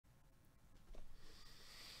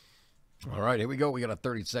All right, here we go. We got a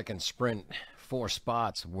 30-second sprint, 4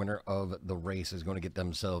 spots. Winner of the race is going to get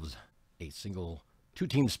themselves a single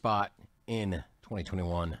 2-team spot in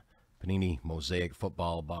 2021 Panini Mosaic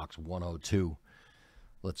Football Box 102.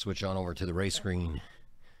 Let's switch on over to the race screen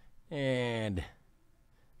and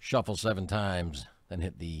shuffle 7 times, then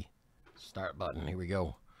hit the start button. Here we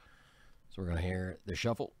go. So we're going to hear the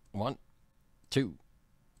shuffle. 1, 2,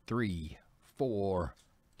 3, 4,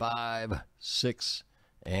 5, 6,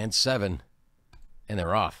 and 7, and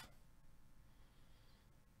they're off.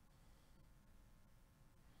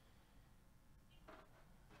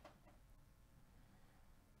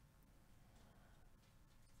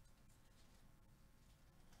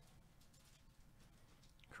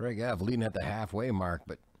 Craig F. leading at the halfway mark,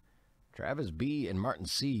 but Travis B. and Martin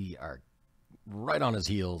C. are right on his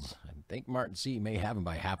heels. I think Martin C. may have him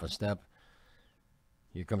by half a step.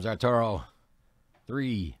 Here comes Arturo.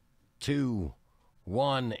 3, 2,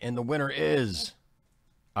 1, and the winner is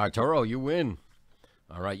Arturo. You win.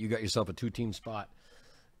 All right, you got yourself a 2-team spot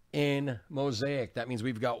in Mosaic. That means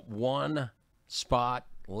we've got 1 spot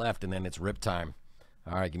left, and then it's rip time.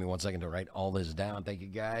 All right, give me 1 second to write all this down. Thank you,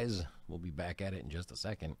 guys. We'll be back at it in just a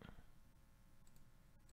second.